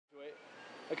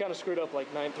I kind of screwed up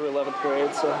like 9th through 11th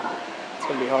grade, so it's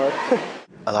going to be hard.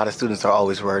 A lot of students are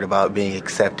always worried about being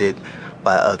accepted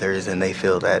by others, and they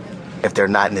feel that if they're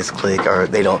not in this clique or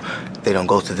they don't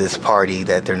go to this party,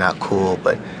 that they're not cool.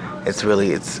 But it's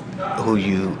who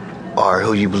you are,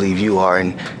 who you believe you are,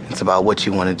 and it's about what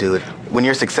you want to do. When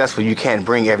you're successful, you can't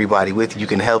bring everybody with you. You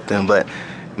can help them, but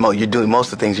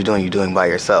most of the things you're doing by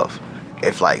yourself.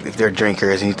 If they're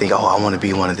drinkers and you think, oh, I want to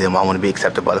be one of them, I want to be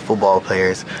accepted by the football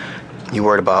players, you're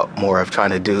worried about more of trying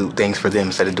to do things for them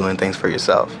instead of doing things for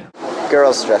yourself.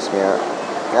 Girls stress me out,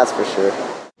 that's for sure.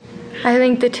 I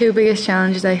think the two biggest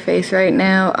challenges I face right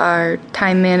now are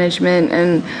time management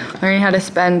and learning how to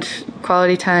spend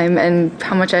quality time and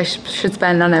how much I should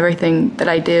spend on everything that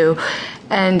I do,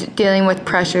 and dealing with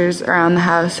pressures around the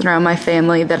house and around my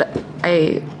family that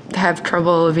I have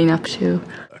trouble living up to.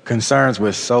 Concerns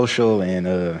with social and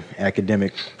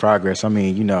academic progress. I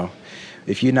mean,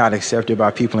 if you're not accepted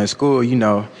by people in school,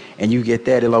 and you get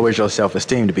that, it lowers your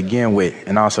self-esteem to begin with,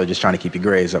 and also just trying to keep your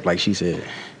grades up, like she said.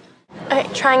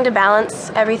 Trying to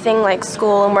balance everything, like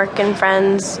school and work and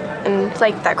friends, and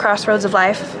like that crossroads of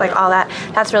life, like all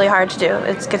that's really hard to do.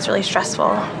 It gets really stressful.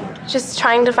 Just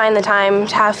trying to find the time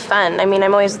to have fun. I mean,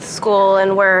 I'm always with school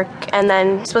and work, and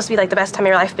then it's supposed to be like the best time of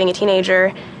your life being a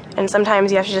teenager, and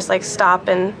sometimes you have to just like stop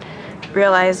and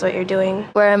realize what you're doing.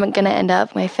 Where I'm going to end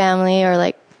up, my family, or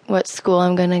like what school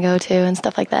I'm going to go to and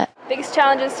stuff like that. Biggest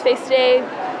challenges faced today,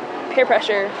 peer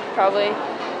pressure, probably.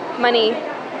 Money,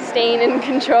 staying in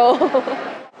control.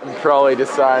 I'm probably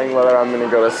deciding whether I'm going to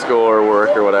go to school or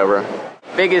work or whatever.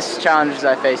 Biggest challenges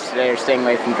I face today are staying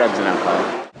away from drugs and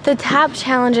alcohol. The top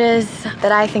challenges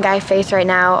that I think I face right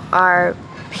now are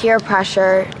peer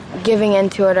pressure, giving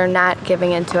into it or not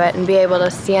giving into it, and be able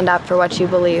to stand up for what you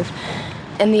believe.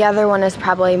 And the other one is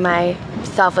probably my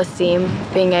self-esteem,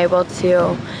 being able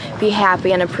to be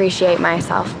happy and appreciate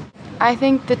myself. I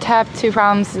think the top two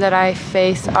problems that I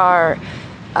face are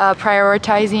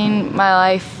prioritizing my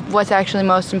life, what's actually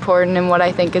most important and what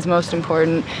I think is most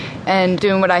important, and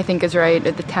doing what I think is right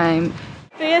at the time.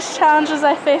 Biggest challenges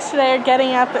I face today are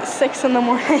getting up at 6 in the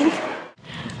morning.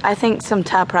 I think some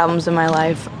top problems in my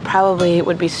life probably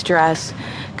would be stress,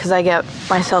 because I get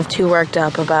myself too worked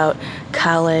up about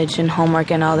college and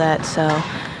homework and all that,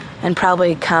 and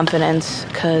probably confidence,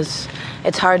 because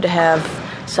it's hard to have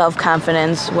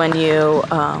self-confidence when you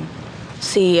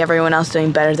see everyone else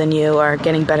doing better than you or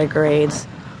getting better grades.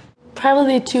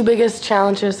 Probably the two biggest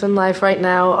challenges in life right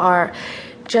now are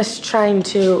just trying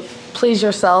to please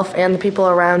yourself and the people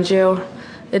around you.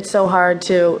 It's so hard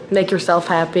to make yourself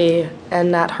happy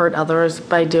and not hurt others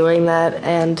by doing that.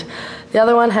 And the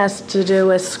other one has to do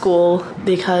with school,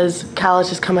 because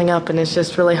college is coming up and it's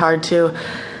just really hard to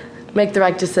make the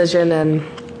right decision and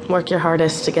work your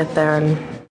hardest to get there.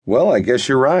 Well, I guess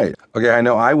you're right. Okay, I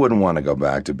know I wouldn't want to go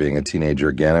back to being a teenager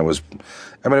again. It was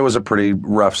a pretty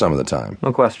rough some of the time.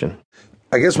 No question.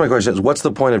 I guess my question is, what's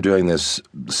the point of doing this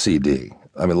CD?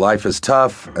 I mean, life is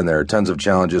tough, and there are tons of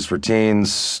challenges for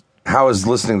teens. How is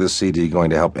listening to this CD going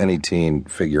to help any teen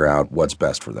figure out what's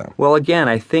best for them? Well, again,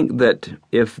 I think that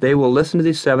if they will listen to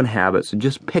these 7 habits and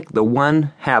just pick the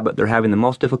one habit they're having the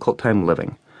most difficult time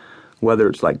living, whether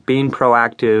it's like being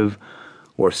proactive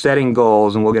or setting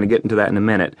goals, and we're going to get into that in a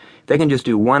minute, if they can just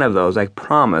do one of those, I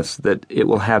promise that it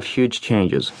will have huge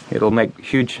changes. It'll make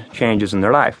huge changes in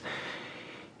their life.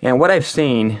 And what I've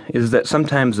seen is that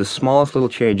sometimes the smallest little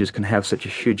changes can have such a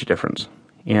huge difference.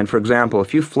 And for example,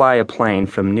 if you fly a plane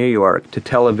from New York to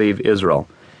Tel Aviv, Israel,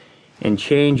 and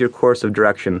change your course of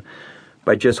direction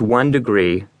by just 1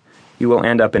 degree, you will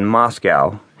end up in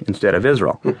Moscow instead of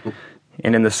Israel.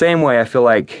 And in the same way, I feel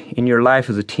like in your life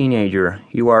as a teenager,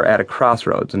 you are at a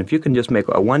crossroads. And if you can just make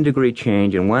a 1 degree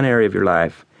change in one area of your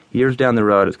life, years down the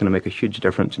road, it's going to make a huge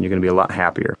difference, and you're going to be a lot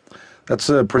happier. That's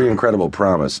a pretty incredible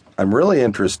promise. I'm really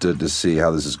interested to see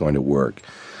how this is going to work.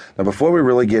 Now, before we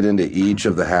really get into each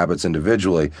of the habits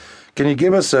individually, can you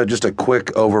give us just a quick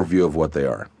overview of what they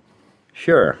are?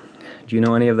 Sure. Do you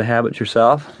know any of the habits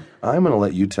yourself? I'm going to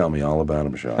let you tell me all about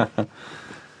them, Sean.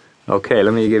 Okay,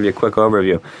 let me give you a quick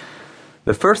overview.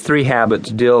 The first 3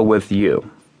 habits deal with you,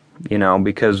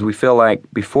 because we feel like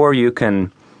before you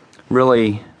can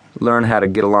really learn how to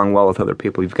get along well with other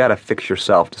people, you've got to fix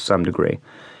yourself to some degree.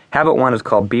 Habit 1 is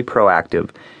called be proactive.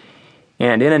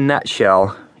 And in a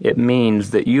nutshell, it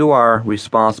means that you are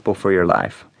responsible for your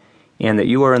life and that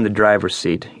you are in the driver's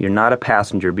seat. You're not a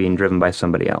passenger being driven by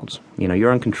somebody else.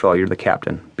 You're in control. You're the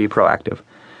captain. Be proactive.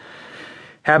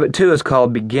 Habit 2 is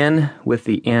called begin with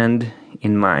the end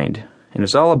in mind. And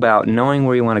it's all about knowing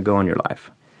where you want to go in your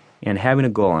life and having a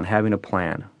goal and having a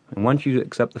plan. And once you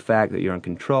accept the fact that you're in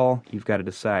control, you've got to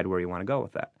decide where you want to go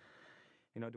with that.